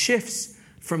 And he shifts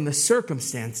from the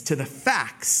circumstance to the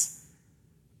facts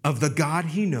of the God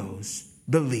he knows,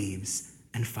 believes,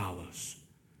 and follows.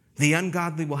 The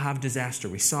ungodly will have disaster.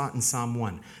 We saw it in Psalm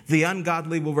 1. The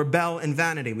ungodly will rebel in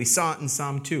vanity. We saw it in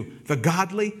Psalm 2. The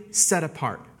godly, set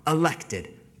apart,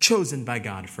 elected, chosen by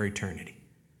God for eternity.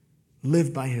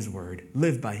 Live by his word,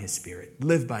 live by his spirit,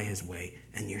 live by his way,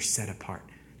 and you're set apart.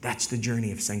 That's the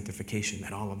journey of sanctification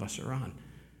that all of us are on.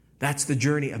 That's the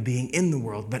journey of being in the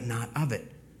world, but not of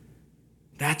it.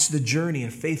 That's the journey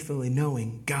of faithfully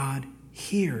knowing God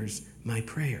hears my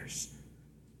prayers.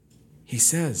 He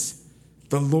says,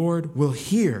 the Lord will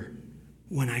hear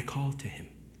when I call to him.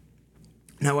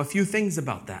 Now, a few things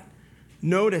about that.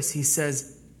 Notice he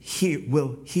says he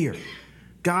will hear.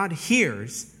 God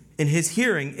hears. In his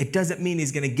hearing, it doesn't mean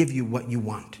he's going to give you what you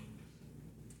want.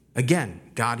 Again,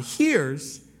 God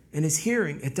hears. In his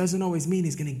hearing, it doesn't always mean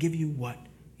he's going to give you what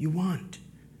you want.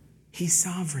 He's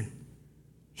sovereign.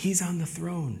 He's on the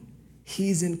throne.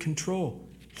 He's in control.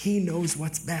 He knows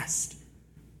what's best.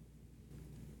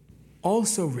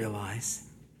 Also realize,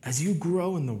 as you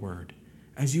grow in the Word,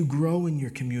 as you grow in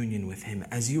your communion with him,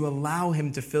 as you allow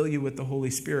him to fill you with the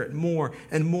Holy Spirit more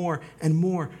and more and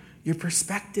more, your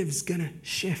perspective's going to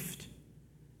shift.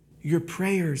 Your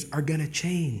prayers are going to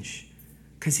change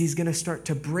because he's going to start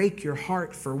to break your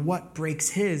heart for what breaks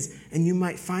his, and you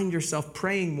might find yourself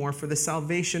praying more for the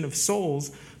salvation of souls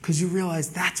because you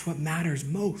realize that's what matters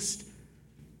most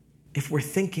if we're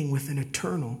thinking with an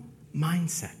eternal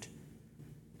mindset.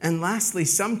 And lastly,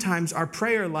 sometimes our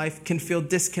prayer life can feel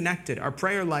disconnected. Our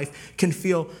prayer life can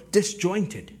feel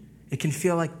disjointed. It can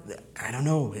feel like, I don't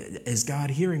know, is God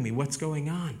hearing me? What's going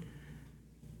on?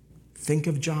 Think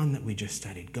of John that we just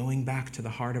studied, going back to the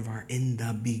heart of our in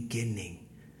the beginning.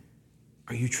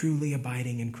 Are you truly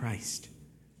abiding in Christ?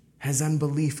 Has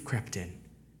unbelief crept in?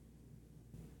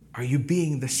 Are you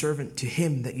being the servant to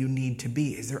him that you need to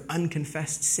be? Is there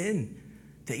unconfessed sin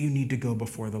that you need to go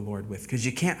before the Lord with? Because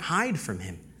you can't hide from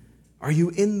him. Are you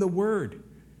in the Word?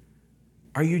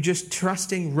 Are you just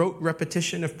trusting rote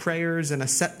repetition of prayers and a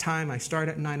set time? I start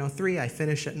at 9:03, I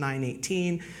finish at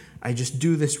 9:18. I just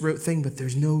do this rote thing, but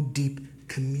there's no deep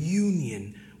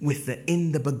communion with the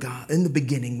in the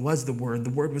beginning was the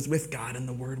Word was with God, and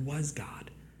the Word was God.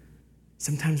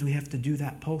 Sometimes we have to do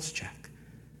that pulse check.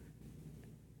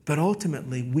 But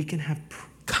ultimately, we can have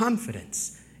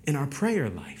confidence in our prayer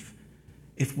life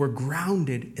if we're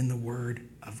grounded in the Word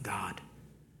of God.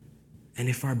 And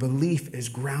if our belief is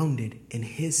grounded in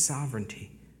his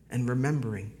sovereignty and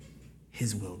remembering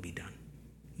his will be done,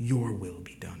 your will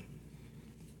be done.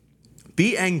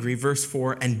 Be angry, verse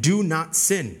 4, and do not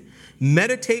sin.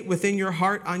 Meditate within your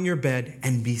heart on your bed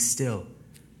and be still.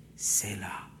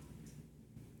 Selah.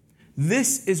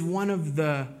 This is one of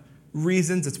the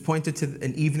reasons it's pointed to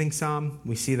an evening psalm.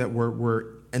 We see that we're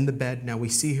in the bed. Now we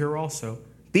see here also,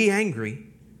 be angry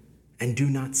and do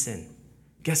not sin.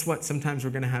 Guess what? Sometimes we're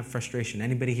going to have frustration.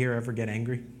 Anybody here ever get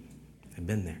angry? I've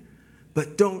been there.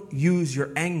 But don't use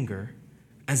your anger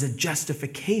as a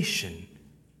justification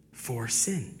for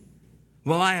sin.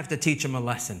 Well, I have to teach them a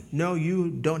lesson. No, you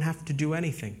don't have to do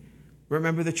anything.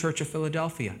 Remember the Church of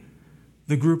Philadelphia,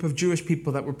 the group of Jewish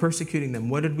people that were persecuting them.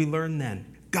 What did we learn then?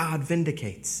 God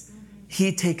vindicates.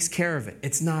 He takes care of it.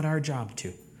 It's not our job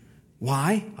to.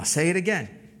 Why? I'll say it again.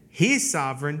 He's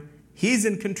sovereign. He's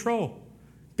in control.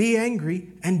 Be angry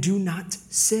and do not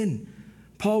sin.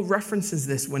 Paul references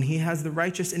this when he has the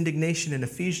righteous indignation in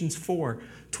Ephesians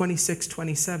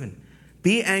 4:26-27.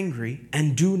 Be angry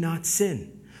and do not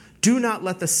sin. Do not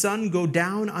let the sun go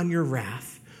down on your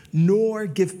wrath, nor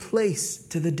give place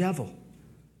to the devil.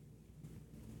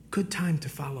 Good time to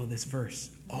follow this verse.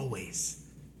 Always.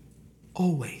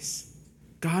 Always.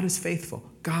 God is faithful.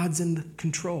 God's in the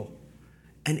control.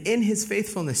 And in his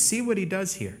faithfulness, see what he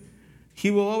does here. He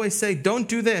will always say, don't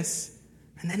do this.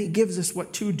 And then he gives us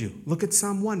what to do. Look at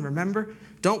Psalm 1, remember?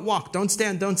 Don't walk, don't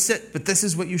stand, don't sit, but this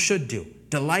is what you should do.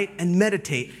 Delight and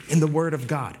meditate in the word of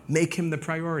God. Make him the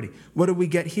priority. What do we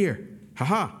get here?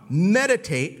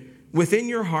 Meditate within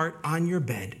your heart on your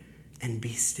bed and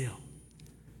be still.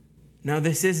 Now,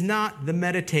 this is not the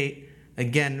meditate.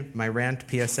 Again, my rant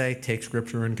PSA, take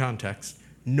scripture in context.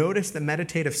 Notice the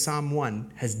meditate of Psalm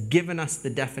 1 has given us the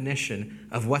definition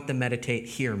of what the meditate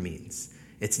here means.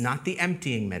 It's not the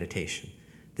emptying meditation.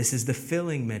 This is the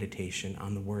filling meditation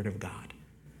on the Word of God.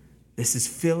 This is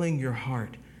filling your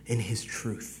heart in his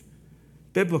truth.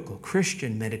 Biblical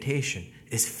Christian meditation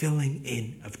is filling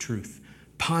in of truth,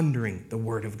 pondering the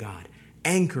Word of God,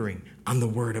 anchoring on the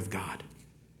Word of God.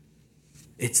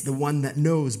 It's the one that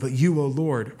knows, but you, O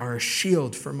Lord, are a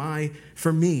shield for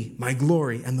me, my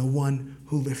glory, and the one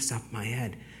who lifts up my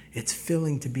head. It's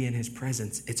filling to be in his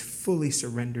presence. It's fully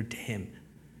surrendered to him.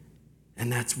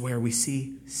 And that's where we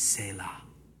see Selah.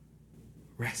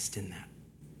 Rest in that.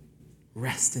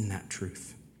 Rest in that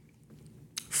truth.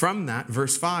 From that,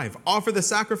 verse 5, offer the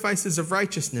sacrifices of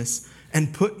righteousness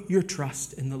and put your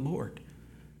trust in the Lord.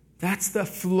 That's the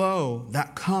flow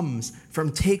that comes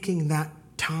from taking that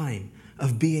time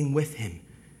of being with him.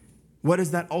 What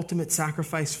is that ultimate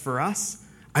sacrifice for us?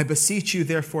 I beseech you,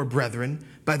 therefore, brethren,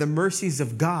 by the mercies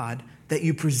of God, that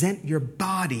you present your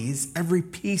bodies, every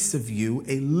piece of you,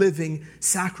 a living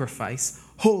sacrifice,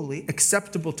 holy,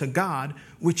 acceptable to God,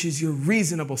 which is your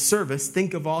reasonable service.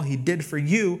 Think of all he did for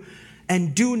you,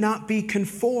 and do not be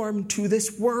conformed to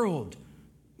this world.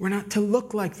 We're not to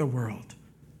look like the world.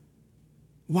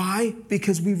 Why?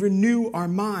 Because we renew our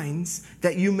minds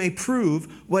that you may prove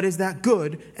what is that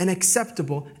good and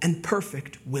acceptable and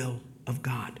perfect will of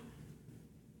God.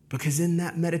 Because in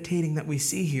that meditating that we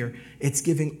see here, it's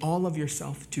giving all of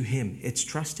yourself to him. It's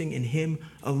trusting in him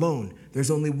alone. There's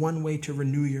only one way to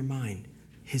renew your mind,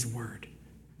 his word.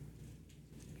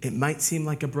 It might seem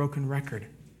like a broken record,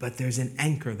 but there's an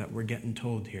anchor that we're getting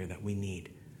told here that we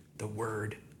need, the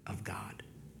word of God.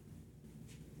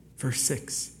 Verse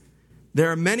 6, there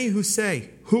are many who say,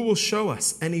 who will show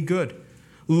us any good?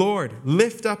 Lord,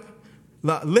 lift up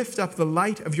the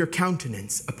light of your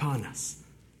countenance upon us.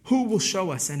 Who will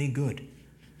show us any good?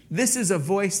 This is a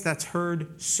voice that's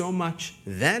heard so much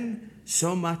then,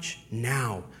 so much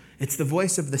now. It's the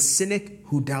voice of the cynic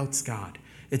who doubts God.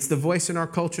 It's the voice in our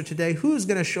culture today. Who's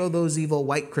going to show those evil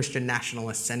white Christian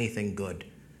nationalists anything good?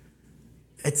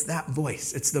 It's that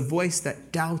voice. It's the voice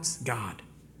that doubts God.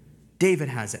 David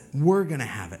has it. We're going to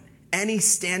have it. Any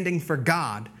standing for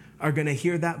God are going to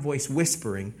hear that voice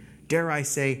whispering, dare I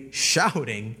say,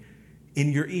 shouting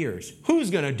in your ears. Who's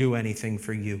going to do anything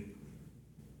for you?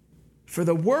 For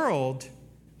the world,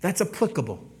 that's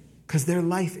applicable because their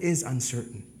life is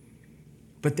uncertain.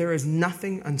 But there is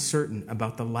nothing uncertain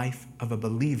about the life of a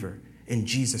believer in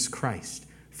Jesus Christ,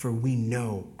 for we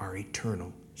know our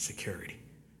eternal security.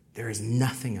 There is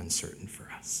nothing uncertain for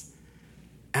us.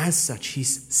 As such, he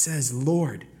says,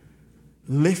 Lord,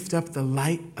 lift up the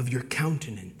light of your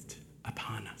countenance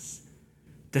upon us.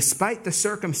 Despite the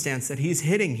circumstance that he's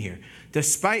hitting here,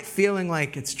 despite feeling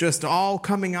like it's just all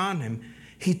coming on him,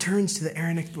 he turns to the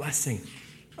Aaronic blessing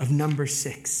of number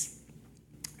 6.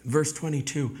 Verse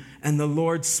 22, and the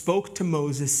Lord spoke to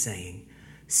Moses, saying,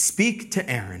 speak to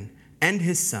Aaron and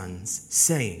his sons,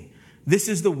 saying, this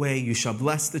is the way you shall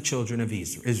bless the children of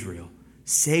Israel.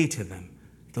 Say to them,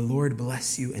 the Lord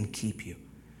bless you and keep you.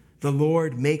 The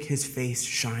Lord make his face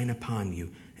shine upon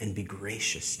you and be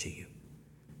gracious to you.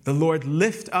 The Lord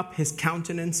lift up his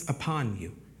countenance upon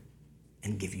you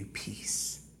and give you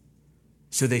peace.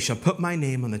 So they shall put my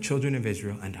name on the children of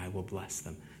Israel, and I will bless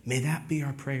them. May that be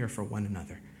our prayer for one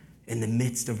another in the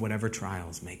midst of whatever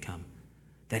trials may come,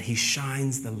 that he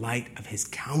shines the light of his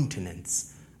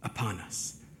countenance upon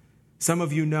us. Some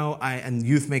of you know, and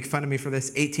youth make fun of me for this,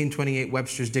 1828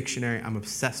 Webster's Dictionary. I'm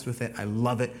obsessed with it. I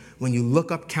love it. When you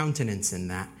look up countenance in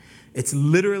that, it's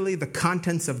literally the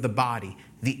contents of the body,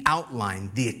 the outline,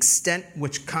 the extent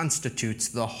which constitutes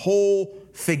the whole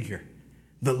figure,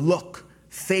 the look,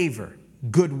 favor,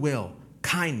 goodwill,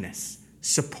 kindness,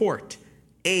 support,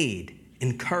 aid,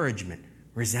 encouragement,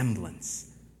 resemblance.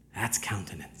 That's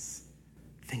countenance.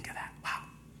 Think of that. Wow.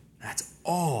 That's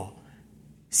all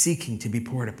seeking to be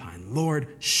poured upon.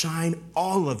 Lord, shine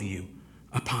all of you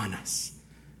upon us.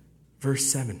 Verse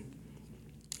 7.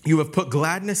 You have put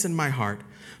gladness in my heart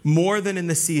more than in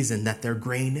the season that their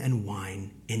grain and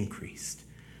wine increased.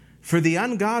 For the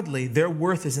ungodly, their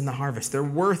worth is in the harvest. Their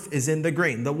worth is in the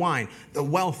grain, the wine, the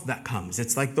wealth that comes.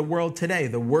 It's like the world today.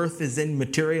 The worth is in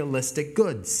materialistic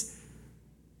goods.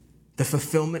 The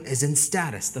fulfillment is in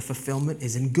status. The fulfillment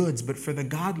is in goods. But for the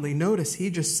godly, notice he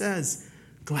just says,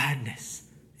 gladness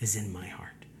is in my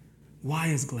heart. Why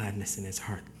is gladness in his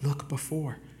heart? Look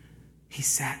before. He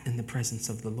sat in the presence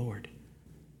of the Lord.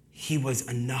 He was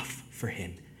enough for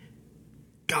him.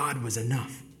 God was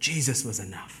enough. Jesus was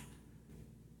enough.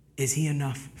 Is he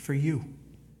enough for you?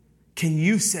 Can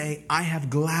you say, I have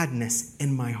gladness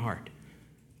in my heart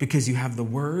because you have the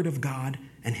word of God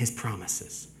and his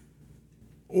promises?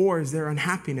 Or is there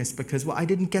unhappiness because, well, I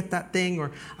didn't get that thing,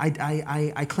 or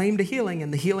I claimed a healing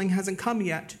and the healing hasn't come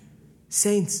yet?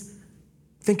 Saints,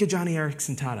 think of Johnny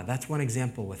Erickson Tada. That's one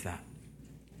example with that.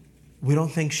 We don't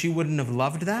think she wouldn't have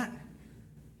loved that,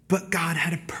 but God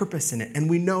had a purpose in it. And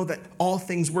we know that all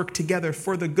things work together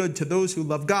for the good to those who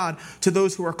love God, to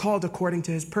those who are called according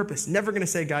to his purpose. Never going to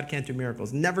say God can't do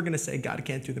miracles. Never going to say God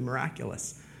can't do the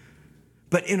miraculous.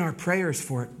 But in our prayers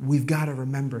for it, we've got to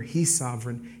remember he's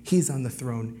sovereign. He's on the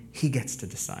throne. He gets to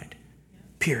decide.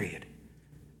 Period.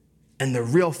 And the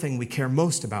real thing we care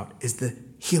most about is the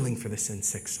healing for the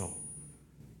sin-sick soul.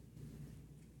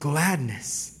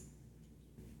 gladness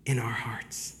in our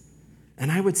hearts.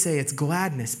 And I would say it's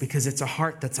gladness because it's a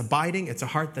heart that's abiding, it's a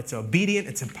heart that's obedient,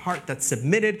 it's a heart that's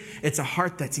submitted, it's a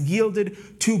heart that's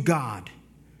yielded to God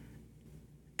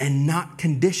and not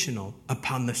conditional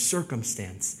upon the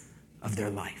circumstance of their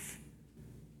life.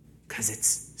 Because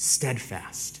it's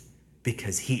steadfast,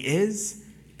 because he is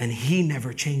and he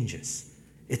never changes.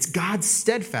 It's God's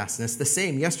steadfastness, the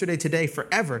same yesterday, today,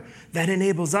 forever, that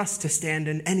enables us to stand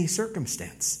in any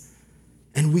circumstance.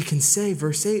 And we can say,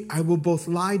 verse 8, I will both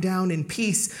lie down in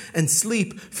peace and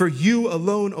sleep, for you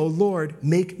alone, O Lord,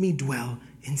 make me dwell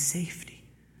in safety.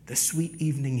 The sweet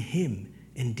evening hymn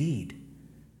indeed.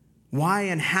 Why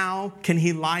and how can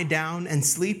he lie down and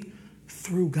sleep?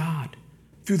 Through God,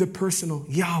 through the personal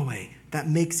Yahweh that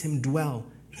makes him dwell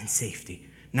in safety.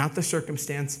 Not the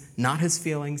circumstance, not his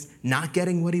feelings, not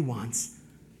getting what he wants,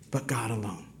 but God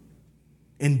alone.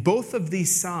 In both of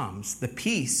these Psalms, the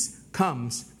peace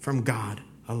comes from God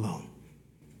alone.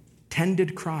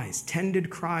 Tended cries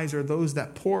are those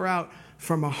that pour out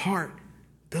from a heart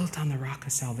built on the rock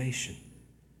of salvation.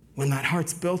 When that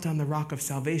heart's built on the rock of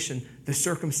salvation, the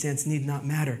circumstance need not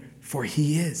matter, for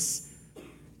he is.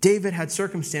 David had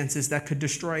circumstances that could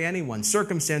destroy anyone.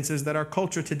 Circumstances that our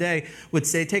culture today would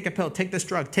say, take a pill, take this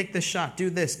drug, take this shot,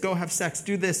 do this, go have sex,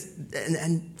 do this,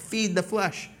 and feed the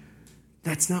flesh.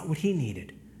 That's not what he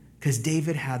needed. Because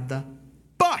David had the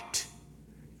but.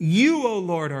 You, O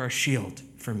Lord, are a shield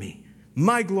for me,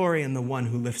 my glory and the one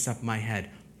who lifts up my head.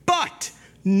 But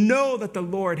know that the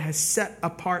Lord has set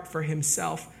apart for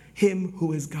himself him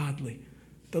who is godly.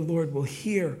 The Lord will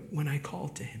hear when I call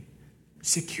to him.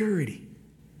 Security.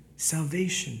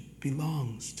 Salvation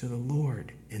belongs to the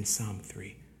Lord in Psalm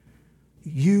 3.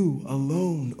 You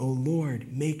alone, O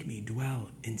Lord, make me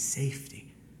dwell in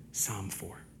safety. Psalm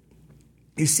 4.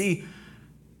 You see,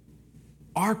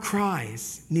 our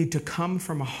cries need to come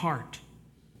from a heart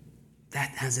that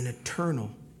has an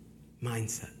eternal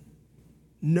mindset,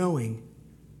 knowing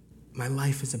my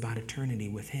life is about eternity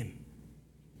with him.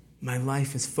 My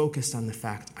life is focused on the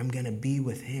fact I'm going to be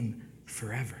with him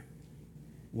forever.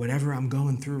 Whatever I'm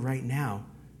going through right now,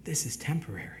 this is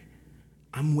temporary.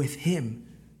 I'm with him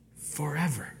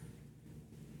forever.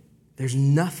 There's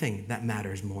nothing that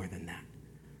matters more than that.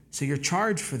 So your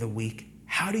charge for the week,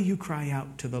 how do you cry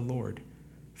out to the Lord?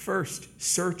 First,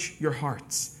 search your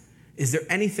hearts. Is there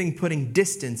anything putting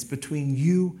distance between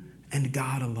you and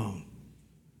God alone?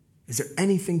 Is there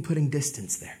anything putting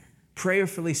distance there?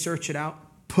 Prayerfully search it out.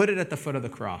 Put it at the foot of the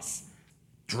cross.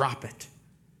 Drop it.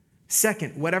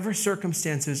 Second, whatever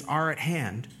circumstances are at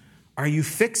hand, are you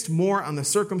fixed more on the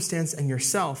circumstance and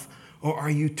yourself, or are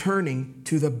you turning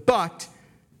to the but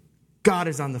God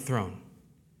is on the throne?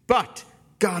 But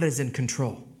God is in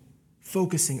control,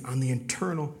 focusing on the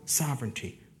eternal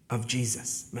sovereignty of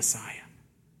Jesus, Messiah.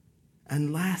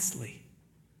 And lastly,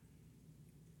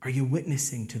 are you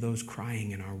witnessing to those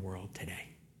crying in our world today?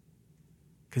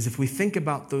 Because if we think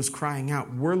about those crying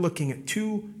out, we're looking at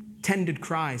two tended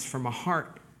cries from a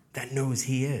heart that knows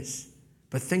he is.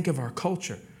 But think of our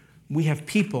culture. We have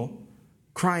people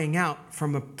crying out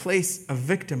from a place of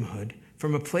victimhood,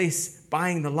 from a place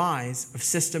buying the lies of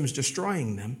systems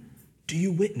destroying them. Do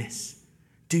you witness?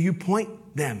 Do you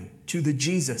point them to the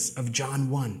Jesus of John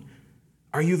 1?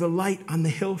 Are you the light on the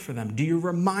hill for them? Do you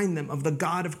remind them of the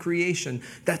God of creation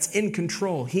that's in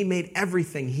control? He made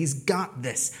everything. He's got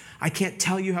this. I can't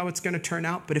tell you how it's going to turn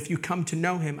out, but if you come to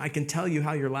know him, I can tell you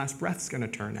how your last breath's going to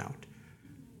turn out.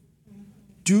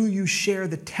 Do you share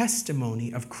the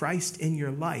testimony of Christ in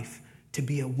your life to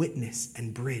be a witness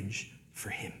and bridge for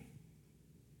him?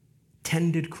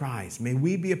 Tended cries. May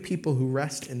we be a people who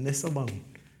rest in this alone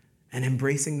and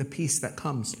embracing the peace that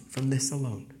comes from this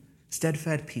alone.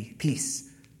 Steadfast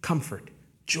peace, comfort,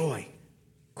 joy,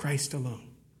 Christ alone.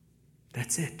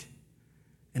 That's it.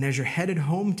 And as you're headed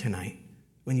home tonight,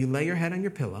 when you lay your head on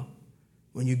your pillow,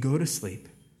 when you go to sleep,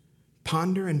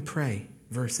 ponder and pray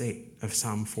verse 8 of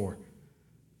Psalm 4.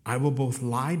 I will both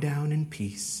lie down in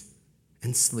peace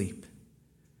and sleep,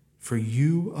 for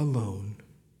you alone,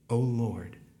 O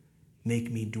Lord, make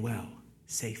me dwell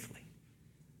safely.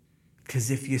 Because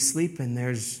if you sleep and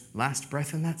there's last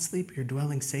breath in that sleep, you're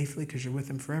dwelling safely because you're with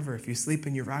him forever. If you sleep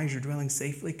and you rise, you're dwelling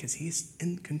safely because he's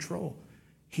in control.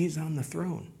 He's on the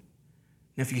throne.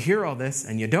 And if you hear all this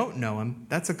and you don't know him,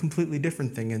 that's a completely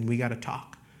different thing, and we got to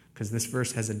talk because this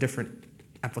verse has a different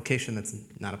application that's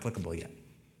not applicable yet.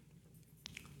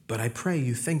 But I pray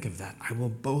you think of that. I will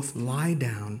both lie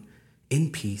down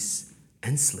in peace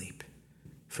and sleep,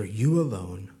 for you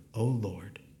alone, O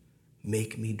Lord,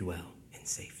 make me dwell in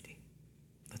safety.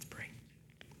 Let's pray.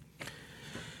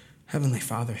 Heavenly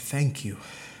Father, thank you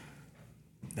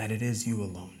that it is you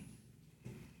alone.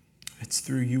 It's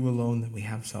through you alone that we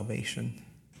have salvation.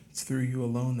 It's through you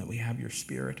alone that we have your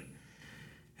Spirit.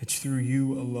 It's through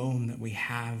you alone that we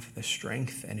have the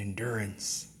strength and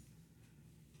endurance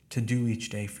to do each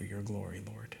day for your glory,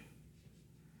 Lord.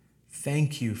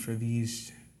 Thank you for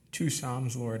these 2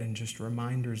 Psalms, Lord, and just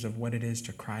reminders of what it is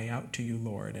to cry out to you,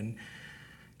 Lord, and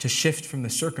to shift from the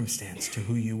circumstance to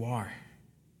who you are.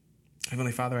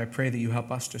 Heavenly Father, I pray that you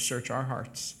help us to search our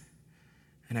hearts.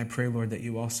 And I pray, Lord, that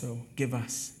you also give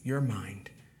us your mind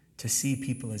to see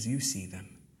people as you see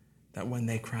them, that when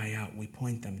they cry out, we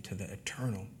point them to the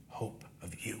eternal hope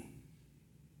of you,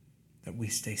 that we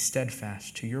stay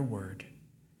steadfast to your word,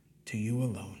 to you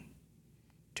alone,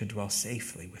 to dwell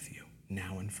safely with you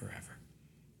now and forever.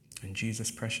 In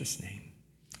Jesus' precious name,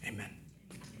 amen.